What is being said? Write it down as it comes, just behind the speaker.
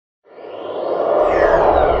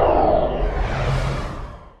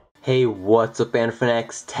Hey, what's up, Android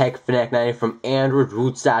Fanatics? TechFanatic90 from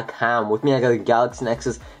AndroidRoots.com. With me, I got the Galaxy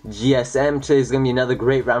Nexus GSM. Today's going to be another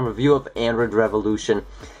great round review of Android Revolution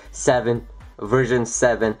 7, version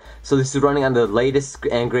 7. So this is running on the latest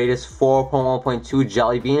and greatest 4.1.2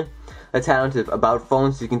 Jelly Bean. Let's head on to About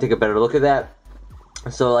Phone so you can take a better look at that.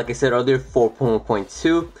 So like I said earlier,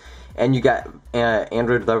 4.1.2, and you got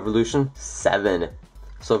Android Revolution 7.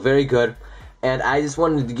 So very good. And I just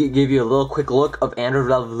wanted to give you a little quick look of Android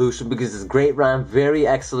Revolution because it's a great ROM, very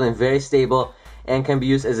excellent, very stable, and can be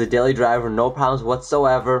used as a daily driver, no problems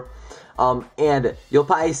whatsoever. And you'll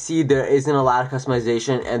probably see there isn't a lot of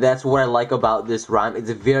customization, and that's what I like about this ROM.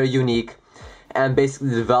 It's very unique, and basically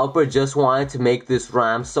the developer just wanted to make this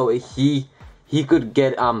ROM so he could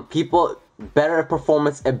get people better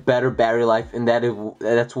performance and better battery life, and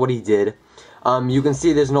that's what he did. You can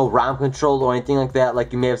see there's no ROM control or anything like that,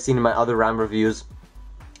 like you may have seen in my other ROM reviews,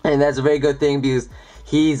 and that's a very good thing because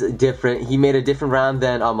he's different. He made a different ROM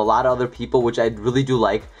than a lot of other people, which I really do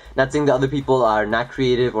like. Not saying that other people are not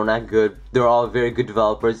creative or not good. They're all very good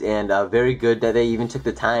developers, and very good that they even took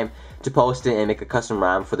the time to post it and make a custom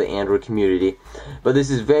ROM for the Android community. But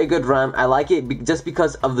this is very good ROM. I like it just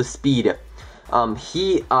because of the speed.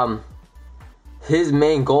 His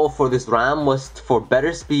main goal for this ROM was for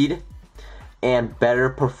better speed and better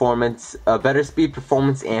performance, better speed,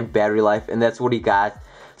 performance, and battery life, and that's what he got.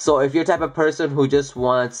 So if you're the type of person who just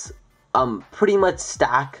wants pretty much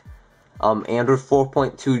stock Android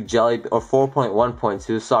 4.2 Jelly, or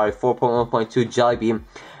 4.1.2, sorry, 4.1.2 Jelly Bean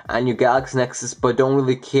on your Galaxy Nexus, but don't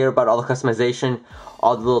really care about all the customization,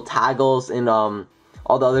 all the little toggles, and all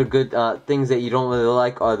the other good things that you don't really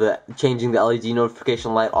like, or the changing the LED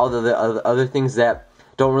notification light, all the other things that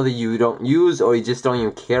you don't use or you just don't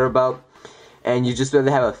even care about, and you just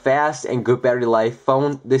rather have a fast and good battery life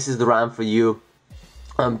phone, this is the ROM for you.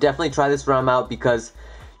 Definitely try this ROM out because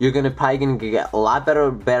you're probably gonna get a lot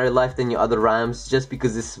better battery life than your other ROMs, just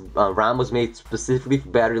because this ROM was made specifically for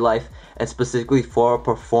battery life and specifically for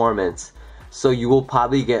performance. So you will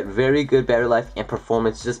probably get very good battery life and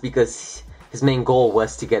performance just because his main goal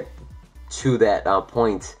was to get to that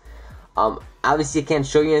point. Obviously I can't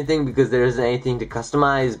show you anything because there isn't anything to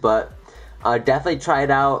customize, but definitely try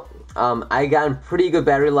it out. I got pretty good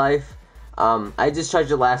battery life. I just charged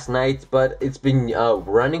it last night, but it's been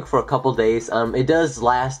running for a couple days. It does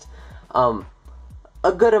last a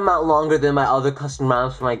good amount longer than my other custom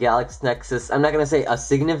ROMs for my Galaxy Nexus. I'm not gonna say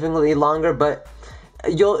significantly longer, but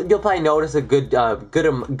you'll probably notice a good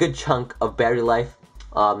chunk of battery life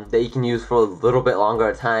that you can use for a little bit longer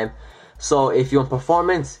at a time. So if you want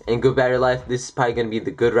performance and good battery life, this is probably gonna be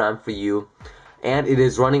the good ROM for you. And it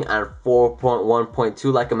is running on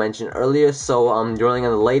 4.1.2 like I mentioned earlier, so you're running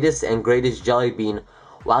on the latest and greatest Jelly Bean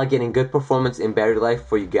while getting good performance and battery life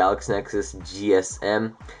for your Galaxy Nexus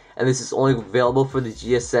GSM. And this is only available for the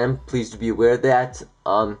GSM, please do be aware of that.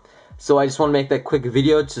 So I just want to make that quick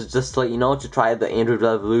video to just let you know to try the Android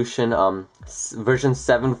Revolution version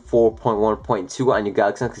 7 4.1.2 on your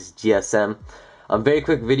Galaxy Nexus GSM. Very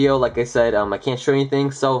quick video, like I said, I can't show anything,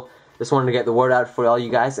 so just wanted to get the word out for all you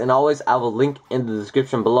guys. And always, I will link in the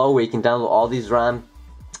description below where you can download all these ROM.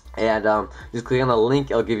 And just click on the link,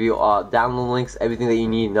 it'll give you download links, everything that you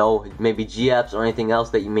need to know, maybe GApps or anything else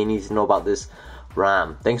that you may need to know about this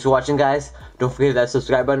ROM. Thanks for watching, guys. Don't forget that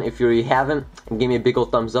subscribe button if you already haven't, and give me a big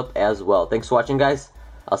old thumbs up as well. Thanks for watching, guys.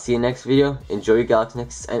 I'll see you next video. Enjoy your Galaxy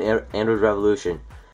Nexus and Android Revolution.